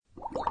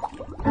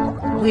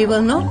We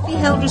will not be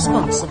held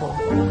responsible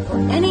for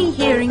any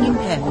hearing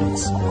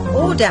impairments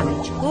or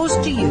damage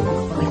caused to you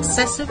from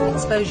excessive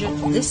exposure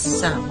to this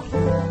sound.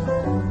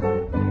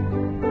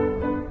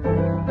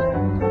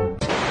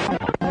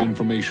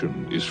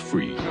 Information is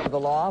free. The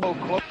law.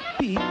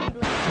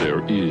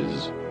 There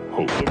is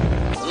hope.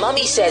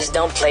 Mummy says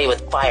don't play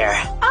with fire.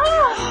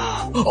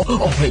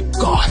 Oh my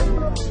God.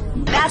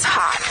 That's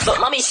hot. But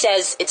Mummy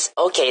says it's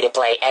okay to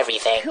play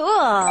everything.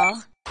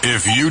 Cool.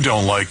 If you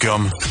don't like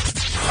them,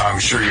 I'm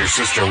sure your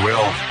sister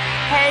will.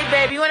 Hey,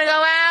 baby, you want to go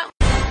out?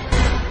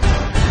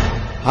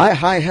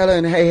 Hi, hello,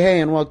 and hey,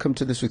 and welcome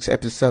to this week's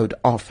episode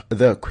of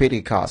the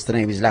Kwirirayi. The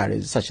name is Larry.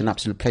 It's such an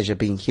absolute pleasure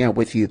being here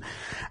with you.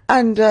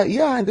 And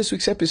in this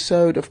week's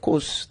episode, of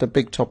course, the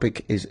big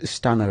topic is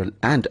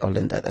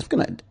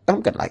Stunner-Olinda.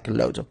 I'm gonna like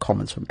loads of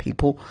comments from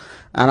people,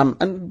 and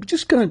I'm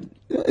just gonna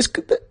it's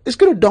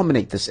gonna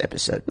dominate this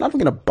episode. Not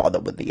gonna bother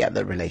with the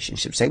other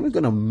relationships. We're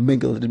gonna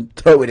mingle it and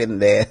throw it in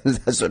there,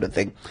 that sort of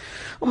thing.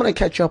 I'm gonna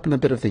catch up on a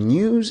bit of the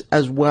news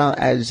as well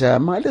as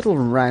my little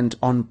rant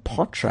on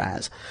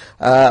Potraz,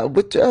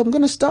 which I'm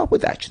gonna start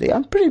with. Actually,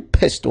 I'm pretty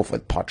pissed off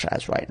with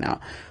Potraz right now.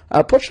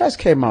 Potraz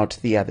came out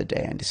the other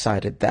day and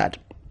decided that,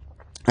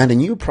 and the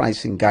new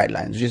pricing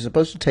guidelines, which is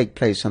supposed to take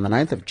place on the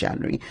 9th of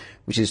January,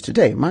 which is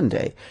today,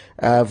 Monday,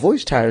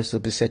 voice tariffs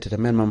will be set at a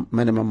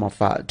minimum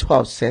of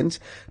 12 cents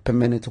per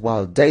minute,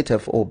 while data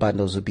for all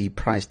bundles will be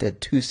priced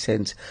at 2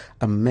 cents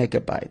a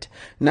megabyte.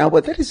 Now,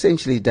 what that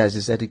essentially does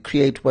is that it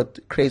creates what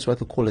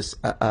they call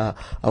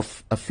a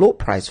floor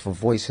price for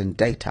voice and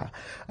data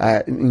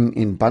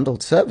in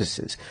bundled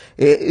services.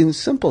 In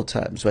simple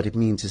terms, what it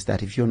means is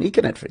that if you're on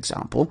Ethernet, for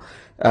example,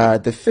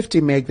 the 50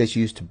 meg that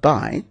you used to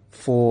buy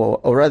for,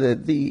 or rather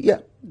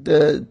the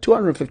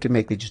 250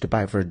 meg that you used to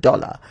buy for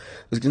 $1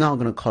 is now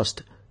going to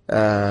cost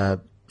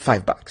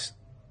 $5.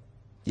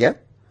 Yeah.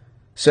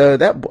 So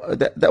that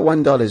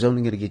 $1 is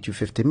only going to get you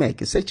 50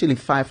 meg. It's actually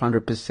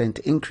 500%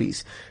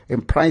 increase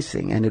in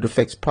pricing, and it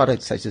affects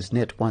products such as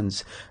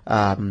Net1's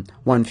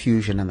One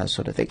Fusion and that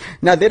sort of thing.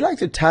 Now, they'd like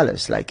to tell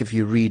us, like if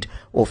you read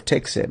off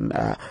Texim,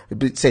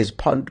 it says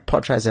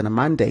Potraz and a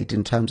mandate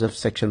in terms of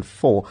Section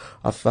 4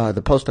 of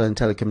the Postal and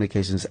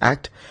Telecommunications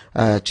Act,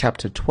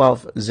 Chapter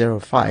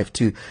 1205,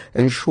 to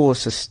ensure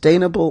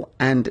sustainable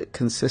and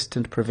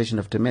consistent provision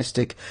of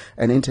domestic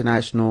and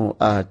international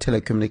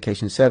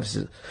telecommunication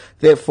services.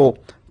 Therefore,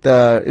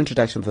 the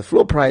introduction of the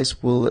floor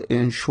price will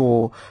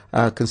ensure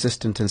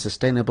consistent and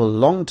sustainable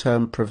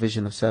long-term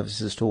provision of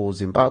services to all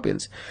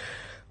Zimbabweans,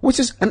 which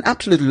is an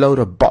absolute load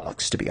of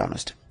bollocks, to be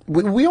honest.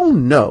 We all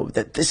know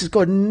that this has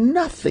got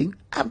nothing,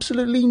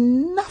 absolutely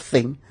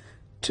nothing,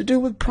 to do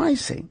with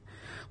pricing.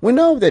 We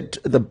know that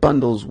the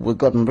bundles were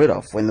gotten rid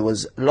of when there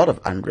was a lot of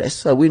unrest.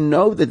 So we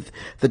know that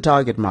the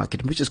target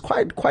market, which is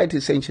quite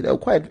essentially, or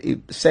quite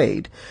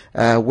said,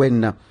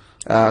 when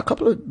a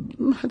couple of,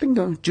 I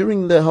think,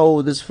 during the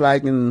whole this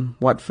flag and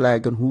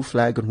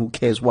who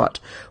cares what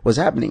was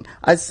happening,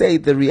 I'd say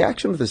the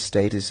reaction of the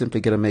state is simply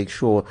going to make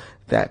sure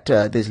that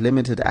there's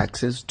limited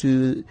access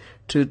to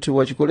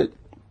what you call it,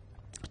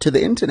 to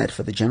the internet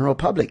for the general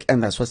public,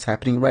 and that's what's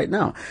happening right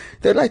now.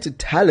 They'd like to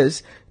tell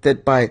us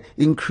that by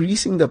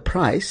increasing the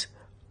price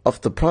of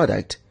the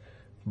product,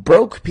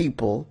 broke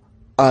people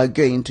are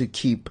going to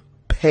keep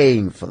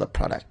paying for the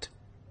product.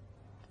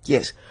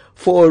 Yes,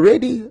 for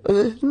already,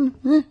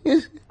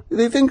 yes,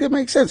 they think it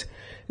makes sense.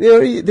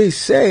 They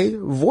say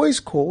voice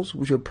calls,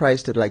 which are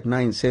priced at like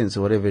 9 cents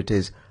or whatever it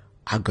is,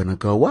 are gonna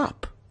go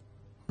up,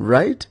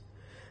 right?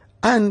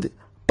 And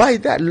by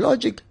that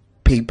logic,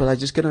 people are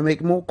just gonna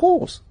make more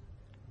calls.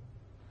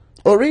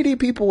 Already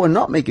people were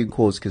not making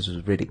calls because it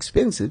was really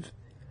expensive,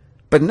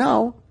 but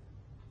now,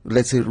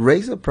 let's say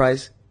raise the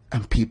price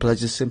and people are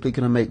just simply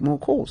gonna make more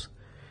calls.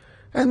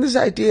 And this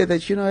idea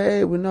that,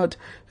 hey, we're not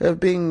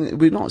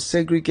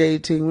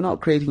segregating, we're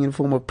not creating any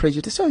form of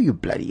prejudice. Oh, you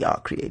bloody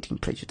are creating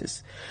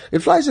prejudice. It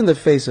flies in the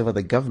face of what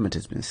the government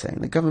has been saying.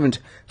 The government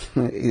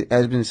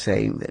has been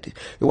saying that it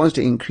wants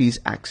to increase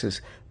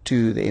access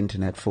to the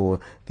internet for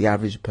the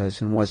average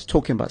person, was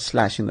talking about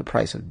slashing the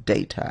price of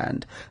data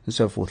and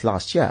so forth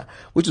last year,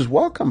 which was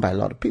welcomed by a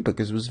lot of people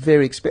because it was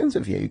very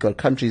expensive here. You've got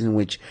countries in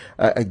which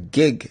a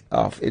gig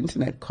of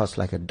internet costs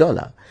like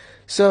 $1.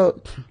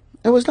 So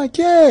it was like,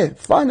 yeah,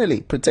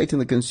 finally protecting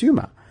the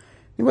consumer.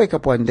 You wake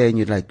up one day and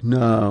you're like,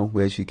 no,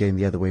 we're actually going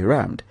the other way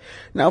around.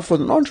 Now, for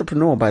an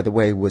entrepreneur, by the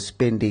way, who was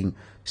spending,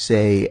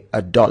 say,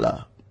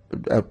 $1,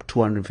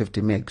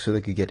 250 meg, so they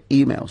could get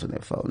emails on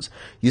their phones,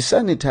 you're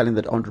suddenly telling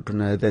that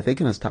entrepreneur that they're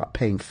going to start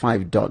paying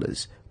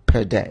 $5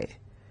 per day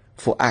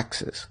for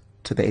access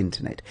to the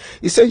internet.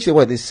 Essentially,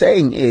 what they're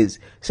saying is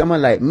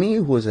someone like me,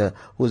 who's a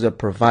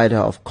provider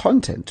of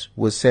content,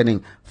 was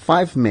sending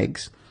 5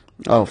 megs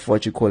of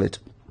what you call it,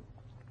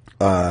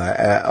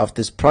 of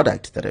this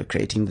product that are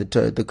creating the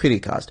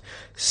Kwirirayi.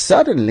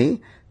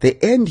 Suddenly, the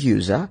end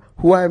user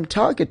who I'm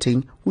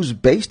targeting, who's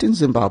based in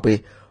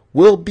Zimbabwe,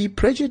 will be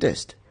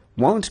prejudiced,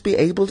 won't be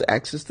able to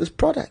access this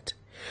product.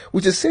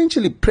 which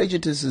essentially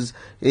prejudices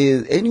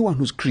anyone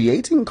who's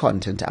creating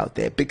content out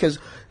there, because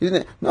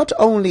not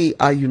only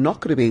are you not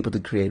going to be able to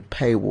create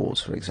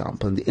paywalls, for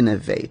example, and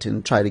innovate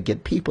and try to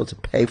get people to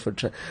pay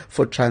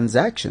for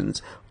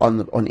transactions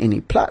on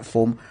any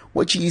platform,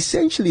 what you're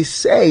essentially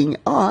saying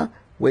are,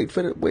 wait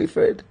for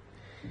it,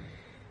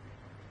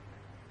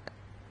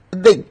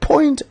 the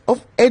point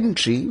of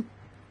entry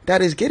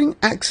that is getting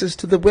access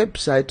to the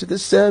website, to the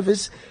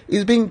service,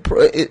 is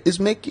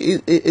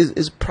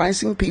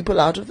pricing people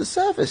out of the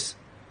service.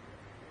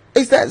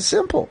 It's that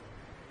simple.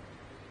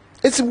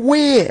 It's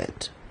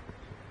weird.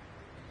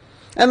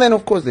 And then,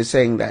 of course, they're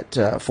saying that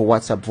for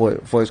WhatsApp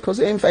voice calls,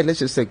 in fact, let's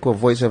just say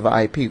voice over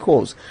IP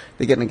calls,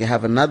 they're going to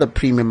have another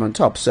premium on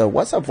top. So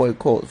WhatsApp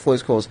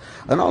voice calls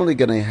are not only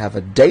going to have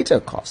a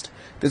data cost,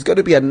 there's going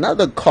to be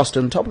another cost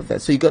on top of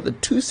that. So you got the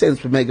 2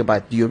 cents per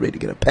megabyte you're already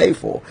going to pay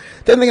for.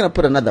 Then they're going to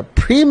put another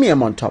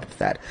premium on top of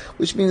that,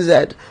 which means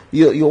that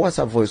your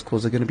WhatsApp voice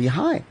calls are going to be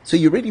high. So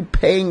you're already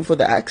paying for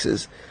the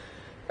access.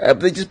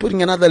 They're just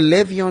putting another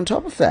levy on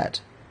top of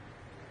that,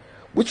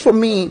 which for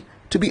me,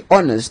 to be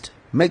honest,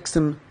 makes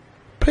them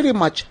pretty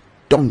much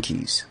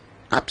donkeys.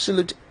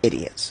 Absolute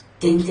idiots.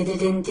 The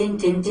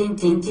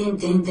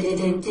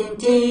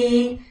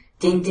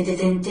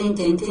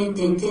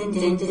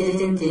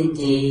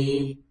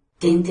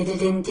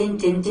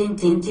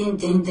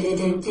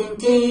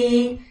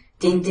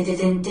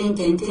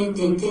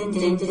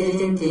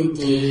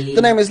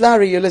name is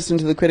Larry. You're listening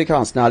to the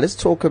Kwirirayi. Now let's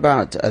talk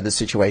about the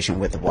situation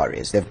with the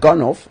Warriors. They've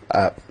gone off,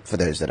 for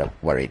those that are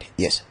worried.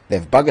 Yes,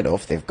 they've buggered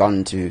off. They've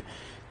gone to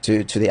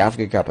the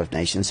Africa Cup of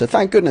Nations. So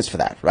thank goodness for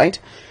that, right?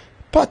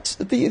 But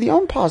the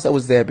umpires that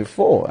was there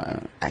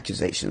before,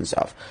 accusations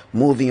of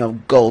moving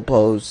of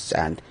goalposts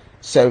and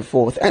so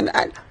forth, and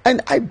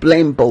I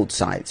blame both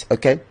sides.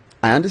 Okay,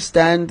 I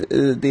understand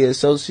the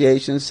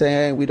association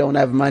saying we don't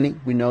have money,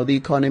 we know the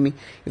economy.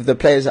 If the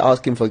players are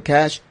asking for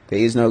cash, there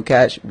is no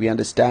cash. We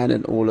understand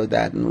and all of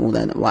that and all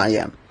that. Why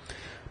am?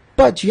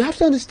 But you have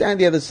to understand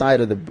the other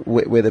side of the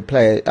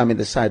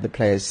side the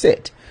players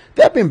sit.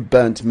 They have been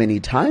burnt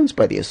many times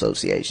by the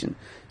association.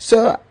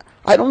 So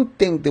I don't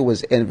think there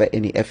was ever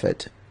any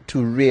effort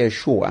to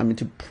reassure,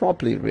 to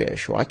properly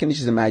reassure. I can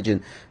just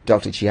imagine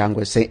Dr.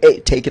 Chiangwa saying, hey,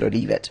 take it or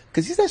leave it.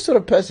 Because he's that sort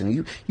of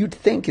person. You'd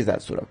think he's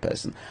that sort of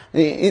person.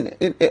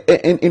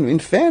 In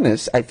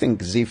fairness, I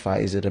think Zifa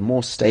is at a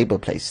more stable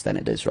place than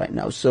it is right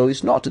now. So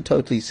it's not to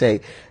totally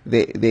say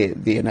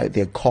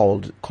they're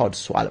cod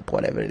swallop,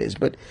 whatever it is.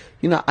 But,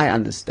 I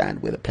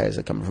understand where the players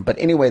are coming from. But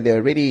anyway, they're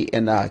already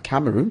in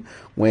Cameroon,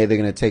 where they're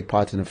going to take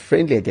part in a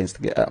friendly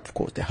against, of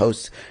course, the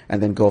hosts,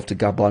 and then go off to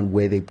Gabon,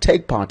 where they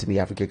take part in the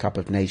Africa Cup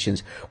of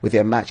Nations, with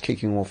their match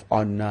kicking off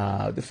on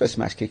the first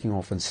match kicking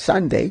off on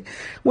Sunday,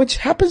 which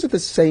happens at the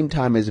same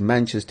time as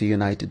Manchester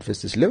United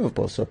versus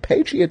Liverpool. So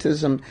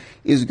patriotism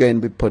is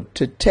going to be put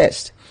to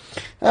test.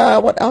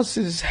 What else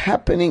is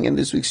happening in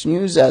this week's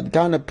news?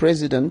 Ghana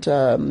president,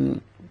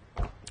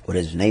 what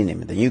is his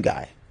name? The new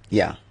guy.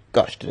 Yeah.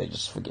 Gosh, did I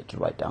just forget to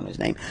write down his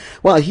name?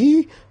 Well,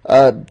 he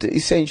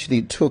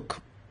essentially took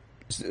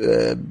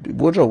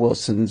Woodrow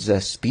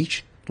Wilson's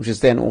speech, which is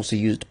then also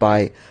used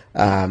by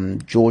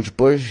George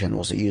Bush and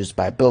also used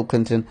by Bill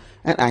Clinton,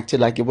 and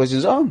acted like it was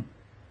his own.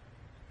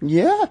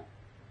 Yeah.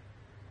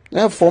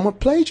 A form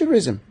of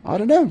plagiarism. I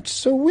don't know. It's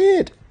so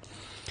weird.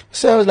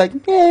 So I was like,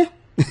 yeah,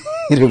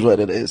 it is what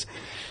it is.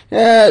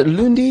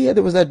 Lundi,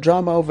 there was that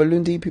drama over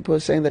Lundi. People are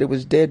saying that he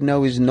was dead.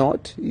 No, he's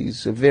not.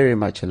 He's very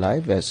much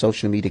alive.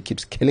 Social media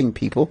keeps killing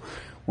people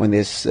when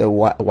they're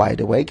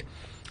wide awake.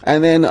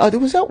 And then there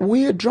was that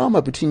weird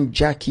drama between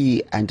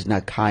Jackie and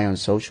Nakai on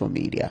social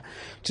media,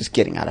 just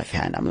getting out of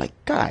hand. I'm like,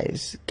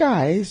 guys,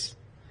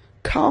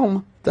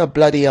 calm the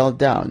bloody hell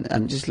down.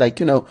 I'm just like,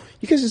 you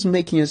guys just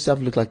making yourself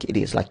look like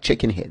idiots, like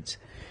chicken heads.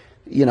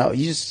 You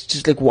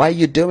just like, why are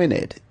you doing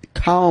it?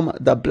 Calm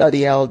the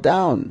bloody hell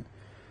down.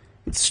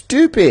 It's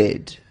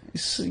stupid.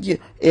 You're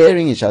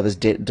airing each other's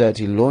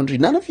dirty laundry.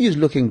 None of you is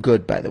looking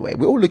good, by the way.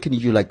 We're all looking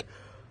at you like,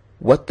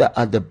 what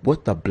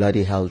the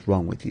bloody hell is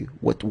wrong with you?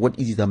 What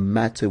is the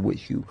matter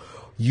with you?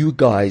 You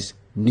guys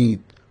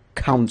need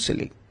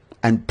counseling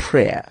and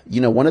prayer.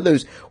 One of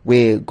those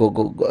where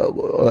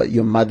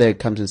your mother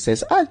comes and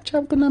says,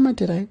 Chabanama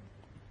today.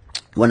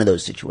 One of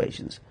those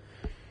situations.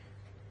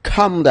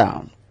 Calm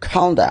down.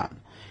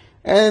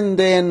 And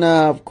then,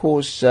 of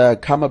course,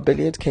 Kama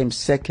Billiard came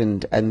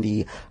second in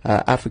the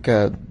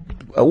Africa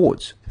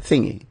Awards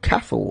thingy,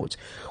 CAF Awards,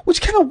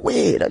 which kind of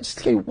weird. I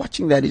just kept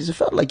watching that. It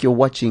felt like you're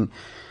watching,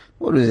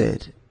 what is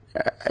it?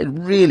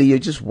 Really, you're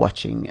just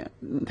watching,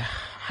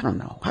 I don't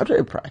know, how do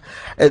I pray?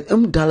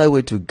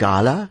 Dalawe to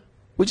Gala,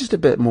 with just a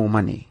bit more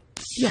money.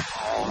 Yeah.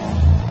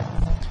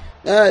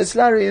 It's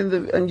Larry,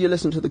 and you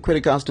listen to the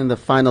Kwirirayi. In the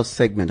final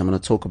segment, I'm going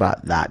to talk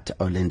about that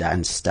Olinda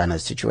and Stunner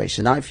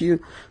situation. Now, if you're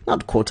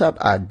not caught up,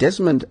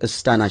 Desmond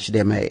Stunner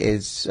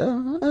is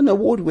an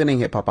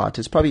award-winning hip-hop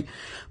artist.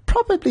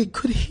 Probably,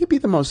 could he be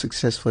the most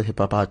successful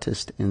hip-hop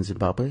artist in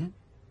Zimbabwe?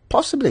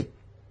 Possibly.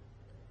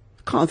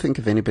 Can't think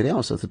of anybody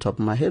else off the top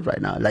of my head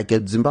right now, like a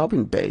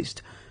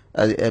Zimbabwean-based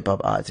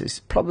hip-hop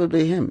artist,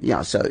 probably him.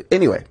 Yeah, so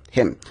anyway,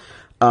 him.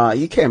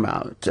 He came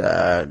out,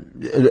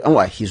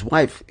 his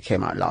wife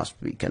came out last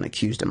week and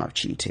accused him of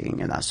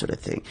cheating and that sort of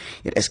thing.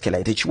 It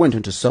escalated. She went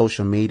onto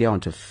social media,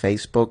 onto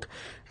Facebook,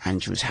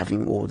 and she was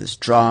having all this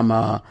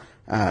drama,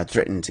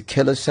 threatening to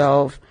kill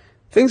herself.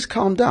 Things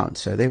calmed down,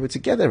 so they were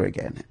together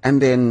again.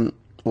 And then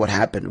what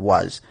happened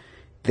was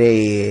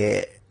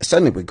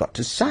suddenly we got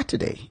to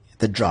Saturday.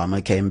 The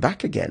drama came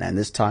back again, and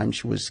this time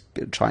she was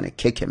trying to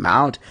kick him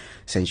out,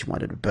 saying she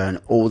wanted to burn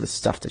all the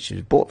stuff that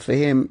she bought for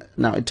him.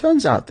 Now, it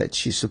turns out that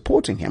she's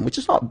supporting him, which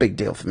is not a big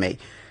deal for me,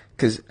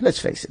 because let's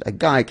face it, a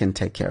guy can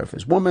take care of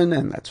his woman,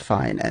 and that's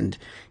fine. And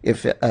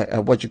if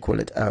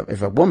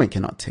if a woman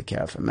cannot take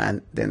care of a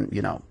man, then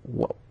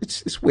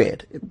it's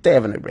weird. They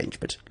have an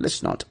arrangement.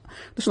 Let's not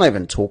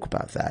even talk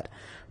about that.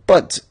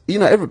 But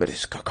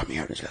everybody's coming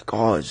out and it's like,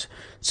 oh,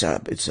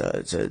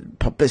 it's a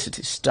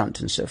publicity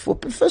stunt and so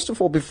forth. But first of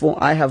all, before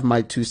I have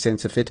my 2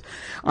 cents of it,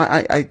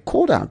 I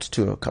called out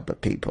to a couple of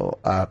people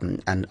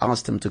and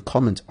asked them to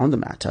comment on the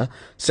matter.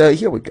 So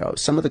here we go.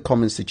 Some of the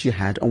comments that you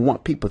had on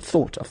what people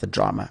thought of the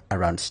drama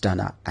around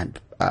Stunner and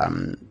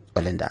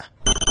Olinda.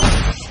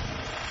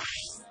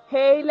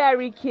 Hey,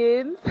 Larry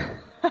kids.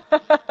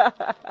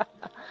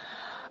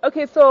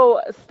 Okay, so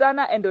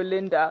Stunner and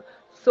Olinda,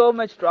 so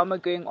much drama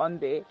going on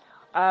there.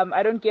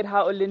 I don't get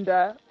how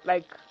Olinda,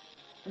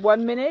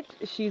 1 minute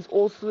she's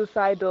all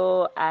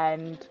suicidal,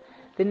 and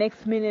the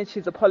next minute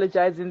she's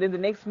apologizing, then the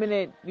next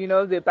minute,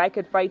 they're back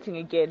at fighting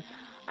again.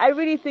 I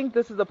really think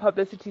this is a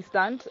publicity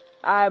stunt.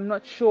 I'm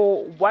not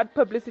sure what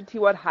publicity,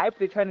 what hype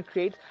they're trying to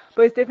create,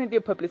 but it's definitely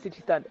a publicity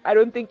stunt. I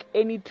don't think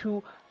any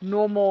two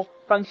normal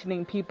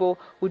functioning people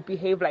would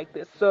behave like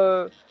this.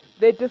 So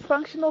they're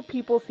dysfunctional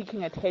people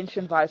seeking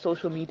attention via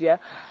social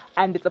media,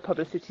 and it's a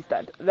publicity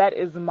stunt. That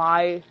is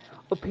my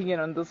opinion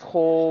on this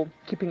whole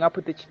keeping up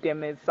with the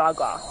Chideme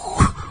saga.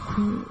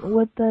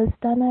 With the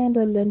Stunner and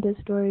Olinda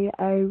story,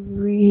 I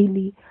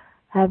really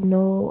have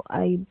no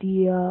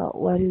idea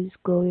what is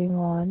going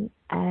on.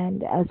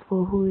 And as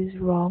for who is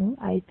wrong,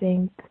 I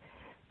think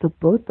the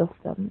both of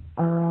them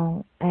are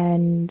wrong.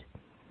 And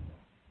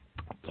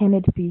can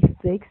it be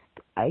fixed?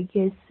 I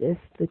guess if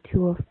the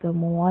two of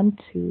them want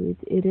to,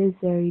 it is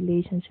their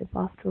relationship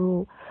after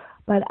all.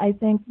 But I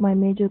think my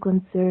major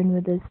concern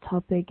with this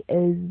topic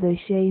is the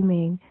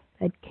shaming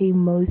that came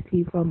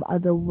mostly from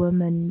other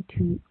women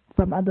to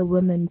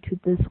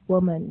this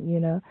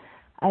woman,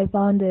 I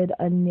found it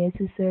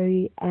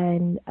unnecessary,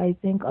 and I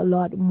think a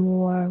lot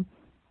more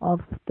of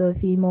the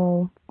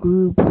female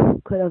group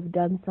could have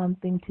done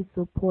something to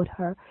support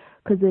her,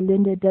 because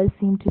Olinda does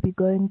seem to be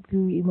going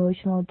through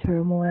emotional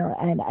turmoil,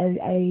 and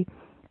I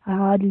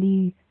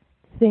hardly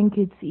think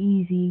it's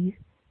easy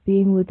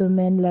being with a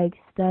man like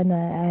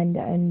Stunner, and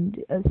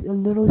a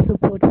little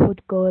support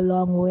would go a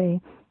long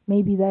way.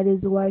 Maybe that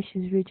is why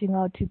she's reaching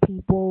out to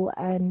people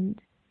and,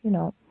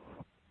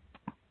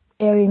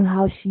 airing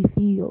how she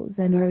feels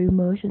and her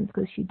emotions,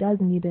 because she does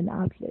need an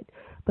outlet.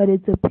 But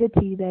it's a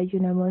pity that,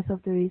 most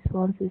of the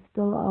responses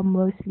still are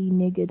mostly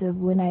negative,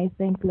 when I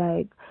think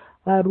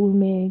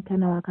varume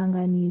kana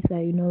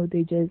wakanganisa,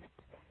 they just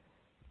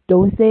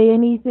don't say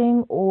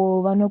anything,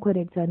 or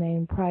vanokorektana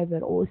in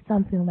private or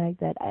something like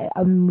that.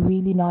 I'm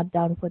really not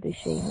down for the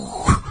shaming.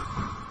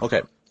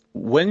 Okay,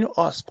 when you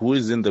ask who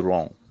is in the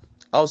wrong,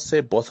 I'll say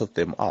both of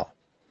them are.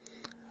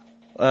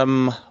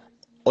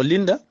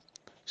 Olinda,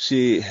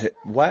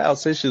 why I'll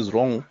say she's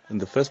wrong in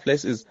the first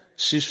place is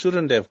she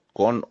shouldn't have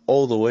gone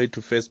all the way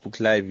to Facebook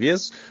Live.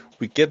 Yes,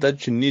 we get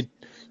that you need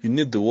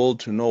the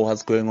world to know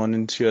what's going on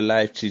into your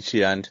life,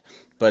 Chichi,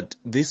 but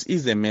this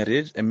is a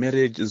marriage. A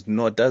marriage does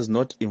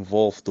not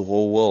involve the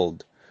whole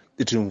world.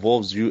 It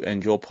involves you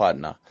and your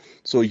partner.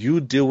 So you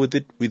deal with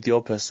it with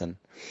your person.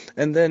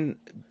 And then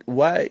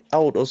why I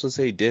would also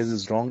say Des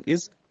is wrong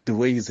is the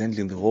way he's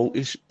handling the whole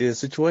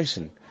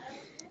situation.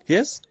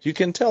 Yes, you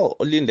can tell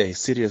Olinda is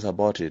serious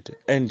about it,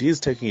 and he's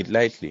taking it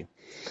lightly.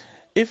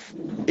 If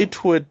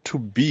it were to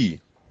be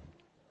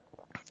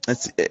a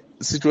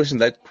situation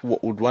that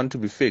would want to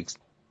be fixed,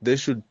 they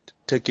should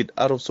take it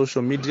out of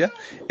social media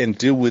and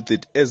deal with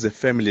it as a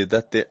family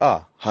that they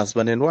are,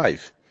 husband and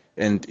wife,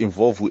 and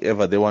involve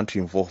whoever they want to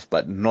involve,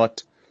 but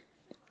not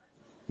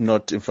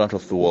in front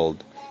of the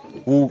world.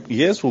 We'll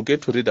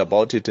get to read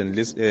about it and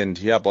listen and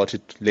hear about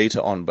it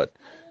later on, but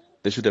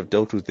they should have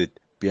dealt with it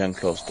behind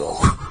closed doors.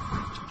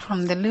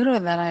 From the little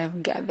that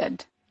I've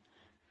gathered,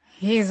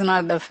 he is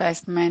not the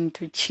first man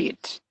to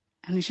cheat,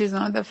 and she's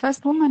not the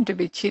first woman to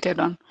be cheated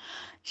on.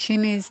 She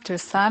needs to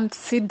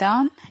sit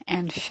down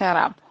and shut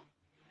up.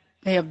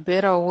 There are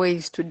better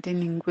ways to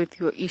dealing with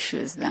your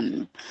issues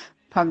than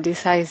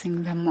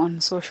publicizing them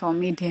on social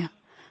media.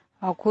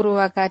 So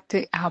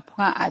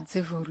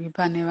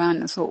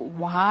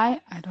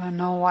why? I don't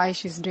know why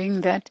she's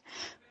doing that,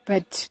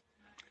 but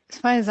as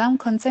far as I'm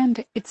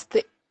concerned, it's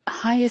the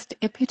highest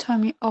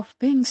epitome of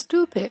being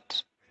stupid.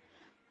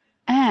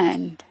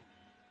 And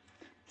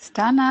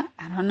Stunner,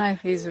 I don't know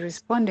if he's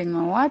responding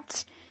or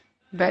what,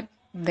 but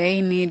they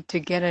need to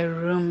get a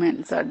room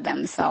and sort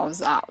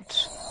themselves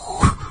out.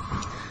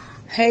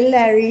 Hey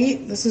Larry,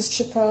 this is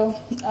Chippo.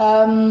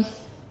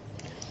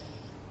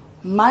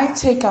 My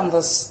take on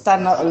the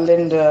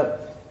Stunner-Olinda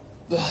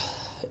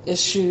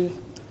issue,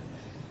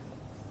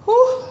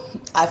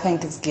 I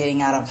think it's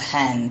getting out of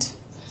hand.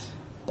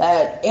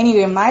 But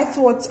anyway, my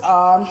thoughts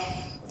are,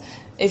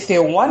 if they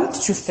want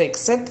to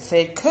fix it,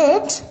 they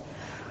could.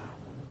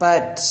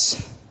 But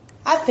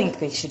I think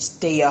they should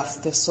stay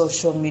off the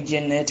social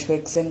media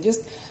networks and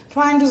just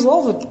try and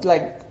resolve it,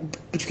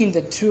 like, between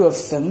the two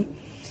of them.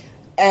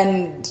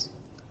 And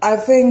I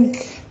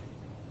think,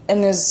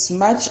 in as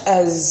much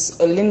as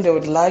Olinda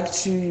would like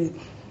to,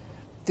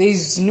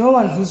 there's no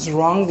one who's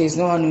wrong, there's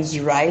no one who's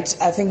right.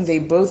 I think they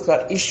both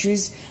got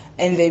issues,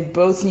 and they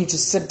both need to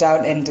sit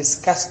down and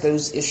discuss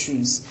those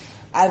issues,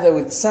 either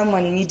with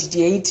someone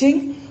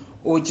mediating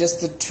or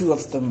just the two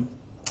of them.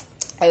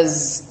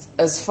 As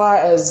far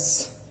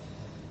as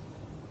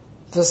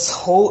this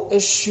whole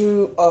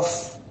issue of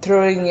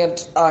throwing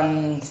it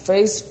on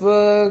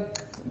Facebook,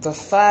 the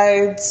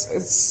fights,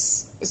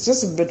 it's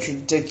just a bit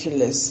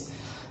ridiculous.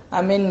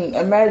 I mean,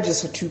 a marriage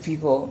is for two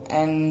people,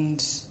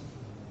 and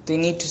they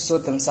need to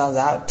sort themselves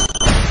out.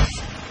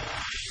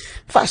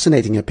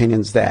 Fascinating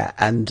opinions there,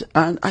 and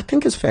I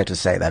think it's fair to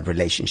say that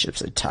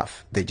relationships are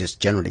tough. They're just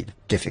generally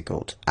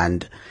difficult.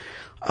 And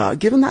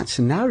given that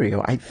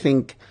scenario, I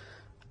think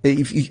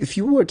if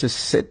you were to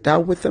sit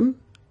down with them,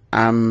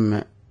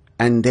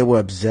 and they were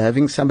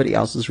observing somebody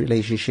else's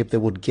relationship, they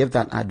would give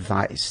that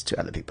advice to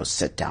other people.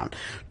 Sit down.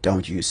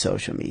 Don't use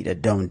social media.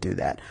 Don't do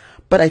that.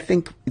 But I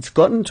think it's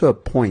gotten to a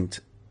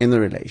point in the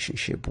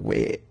relationship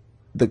where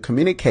the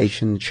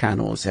communication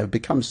channels have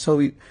become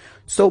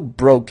so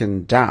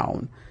broken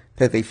down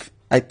that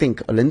I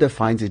think Olinda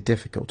finds it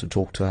difficult to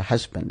talk to her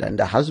husband, and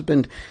the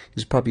husband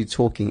is probably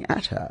talking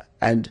at her.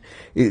 And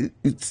it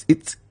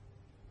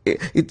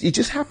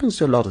just happens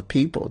to a lot of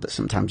people that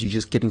sometimes you're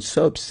just getting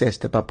so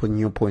obsessed about putting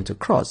your point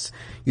across,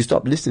 you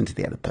stop listening to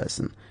the other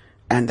person.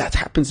 And that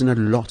happens in a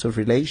lot of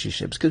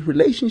relationships, because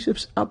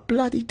relationships are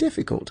bloody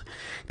difficult.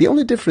 The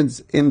only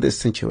difference in this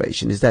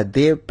situation is that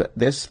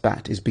their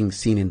spat is being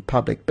seen in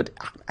public. But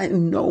I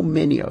know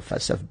many of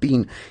us have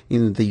been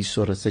in these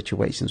sort of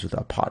situations with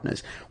our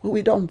partners, where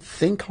we don't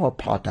think our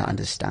partner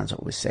understands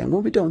what we're saying, where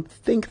we don't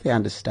think they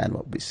understand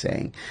what we're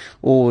saying,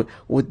 or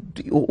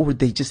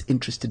they're just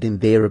interested in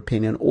their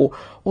opinion, or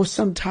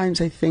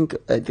sometimes I think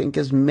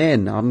as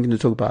men, I'm going to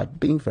talk about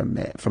being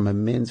from a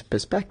man's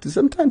perspective.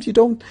 Sometimes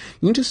you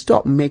need to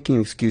stop making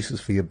excuses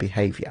for your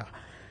behavior.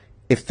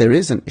 If there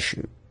is an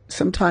issue,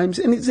 sometimes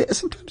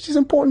it's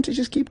important to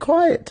just keep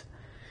quiet.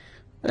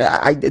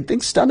 I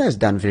think Stunner has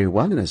done very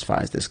well in as far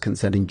as this is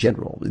concerned in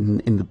general,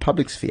 in the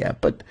public sphere,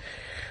 but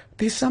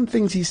there's some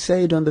things he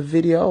said on the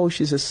video. Oh,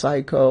 she's a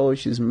psycho,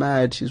 she's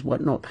mad, she's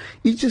whatnot.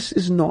 It just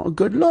is not a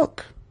good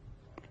look.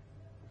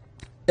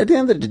 At the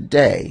end of the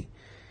day,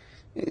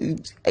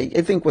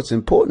 I think what's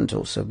important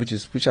also,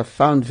 which I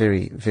found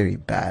very, very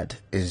bad,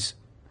 is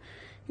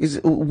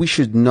we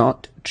should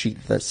not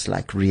treat this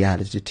like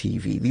reality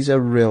TV. These are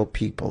real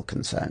people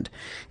concerned,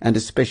 and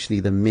especially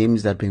the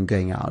memes that have been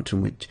going out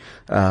in which,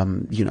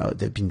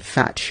 they've been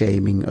fat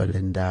shaming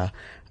Olinda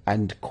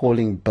and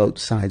calling both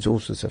sides all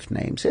sorts of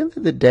names. At the end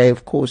of the day,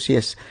 of course,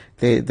 yes,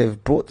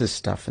 they've brought this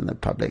stuff in the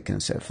public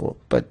and so forth,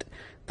 but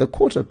the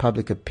court of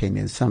public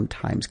opinion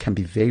sometimes can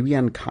be very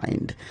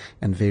unkind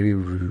and very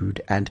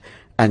rude, and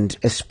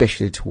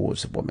especially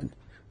towards a woman.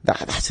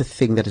 That's a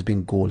thing that has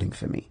been galling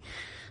for me.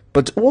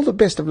 But all the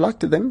best of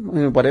luck to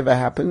them. Whatever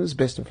happens,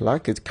 best of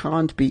luck. It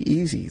can't be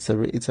easy.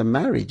 It's a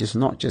marriage. It's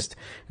not just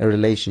a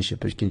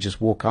relationship that you can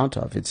just walk out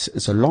of.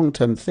 It's a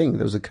long-term thing.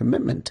 There's a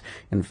commitment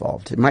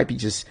involved. It might be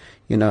just,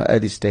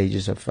 early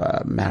stages of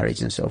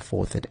marriage and so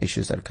forth, and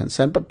issues that are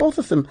concerned. But both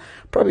of them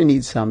probably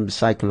need some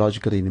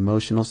psychological and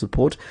emotional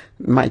support,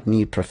 might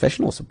need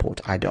professional support.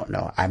 I don't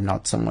know. I'm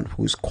not someone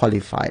who's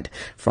qualified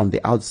from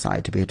the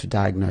outside to be able to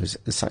diagnose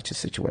such a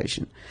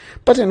situation.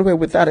 But anyway,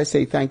 with that, I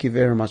say thank you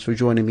very much for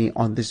joining me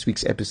on this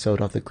week's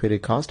episode of the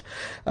Kwiricast.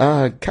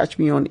 Catch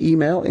me on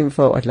email,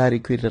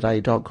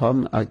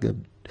 info@kwirirayi.com.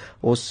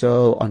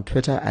 Also on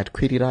Twitter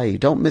 @Kwirirayi.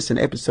 Don't miss an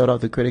episode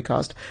of the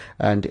Kwiricast,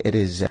 and it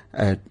is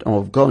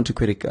go onto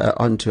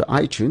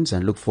iTunes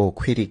and look for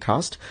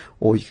Kwiricast,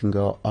 or you can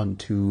go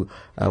onto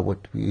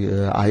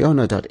Iono.fm,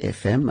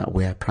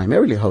 where I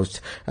primarily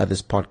host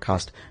this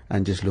podcast,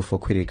 and just look for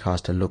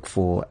Kwiricast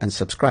and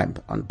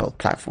subscribe on both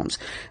platforms.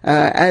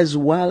 As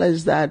well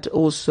as that,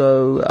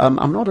 also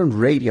I'm not on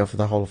radio for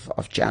the whole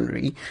of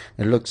January.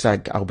 It looks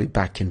like I'll be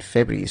back in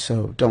February,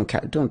 so don't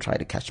try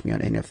to catch me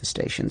on any of the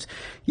stations.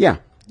 Yeah.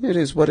 It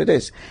is what it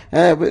is.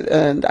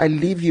 And I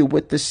leave you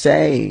with the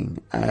saying,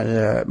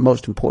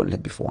 most importantly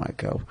before I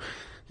go,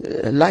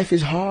 life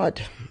is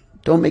hard.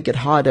 Don't make it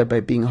harder by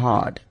being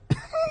hard.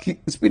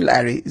 It's been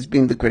Larry. It's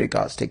been the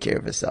Kwiricast. Take care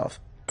of yourself.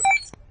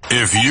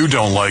 If you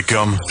don't like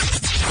them,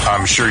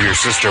 I'm sure your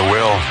sister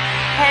will.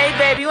 Hey,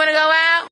 baby, you want to go out?